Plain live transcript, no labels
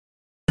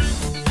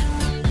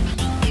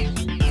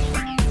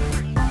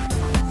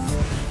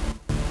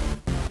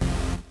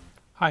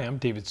Hi, I'm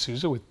David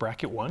Souza with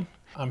Bracket One.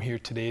 I'm here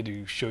today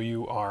to show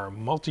you our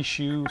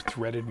multi-shoe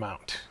threaded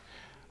mount.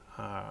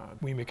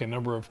 We make a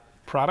number of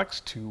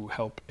products to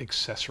help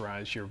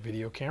accessorize your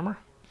video camera.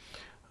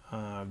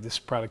 This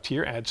product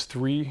here adds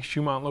 3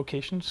 shoe mount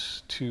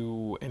locations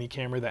to any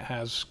camera that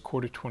has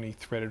 1/4-20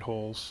 threaded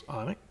holes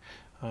on it.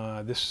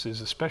 This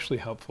is especially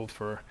helpful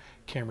for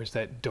cameras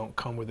that don't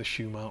come with a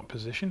shoe mount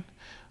position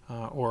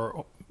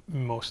or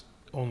most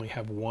only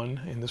have one,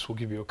 and this will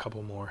give you a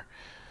couple more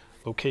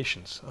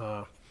locations.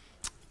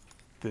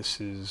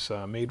 This is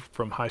made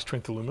from high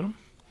strength aluminum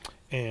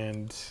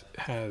and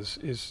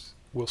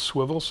will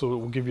swivel, so it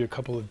will give you a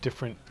couple of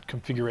different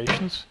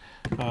configurations.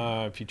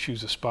 If you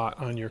choose a spot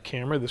on your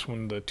camera, this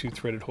one, the 2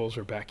 threaded holes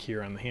are back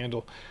here on the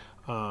handle.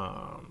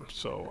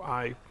 So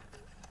I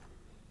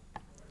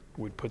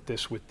would put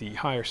this with the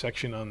higher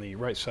section on the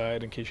right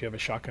side in case you have a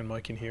shotgun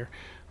mic in here.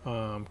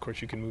 Of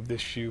course, you can move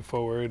this shoe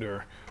forward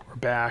or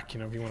back. You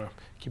know, if you want to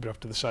keep it off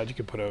to the side, you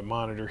can put a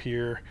monitor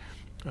here.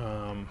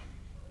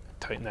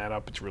 Tighten that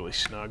up, it's really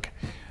snug.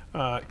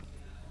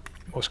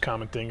 Most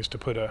common thing is to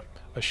put a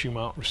shoe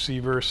mount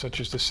receiver such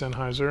as the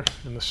Sennheiser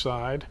in the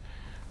side.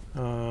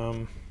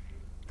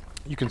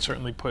 You can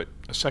certainly put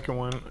a second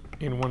one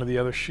in one of the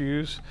other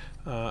shoes.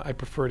 I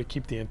prefer to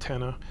keep the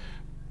antenna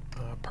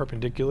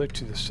perpendicular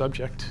to the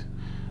subject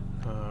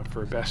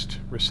for best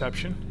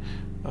reception.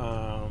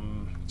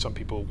 Some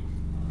people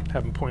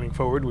have them pointing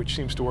forward, which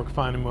seems to work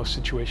fine in most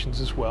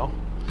situations as well.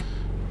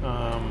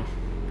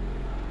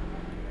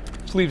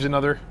 This leaves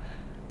another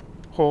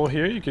hole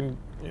here. You can,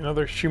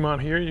 another shoe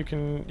mount here. You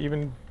can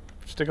even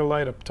stick a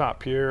light up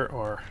top here,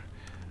 or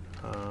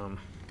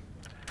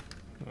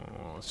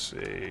let's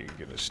see,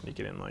 gonna sneak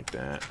it in like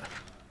that.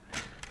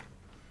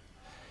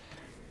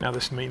 Now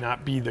this may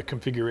not be the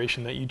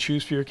configuration that you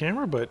choose for your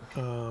camera, but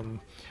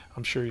I'm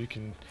sure you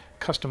can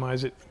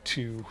customize it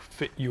to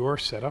fit your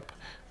setup.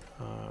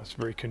 It's a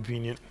very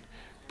convenient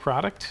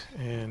product,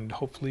 and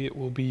hopefully it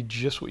will be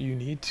just what you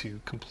need to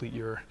complete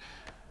your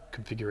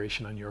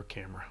configuration on your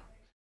camera.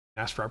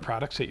 Ask for our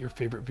products at your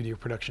favorite video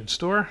production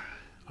store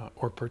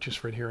or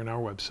purchase right here on our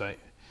website.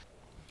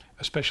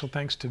 A special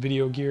thanks to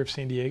Video Gear of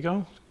San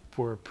Diego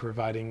for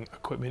providing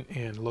equipment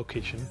and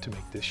location to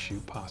make this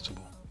shoot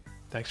possible.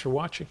 Thanks for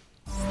watching.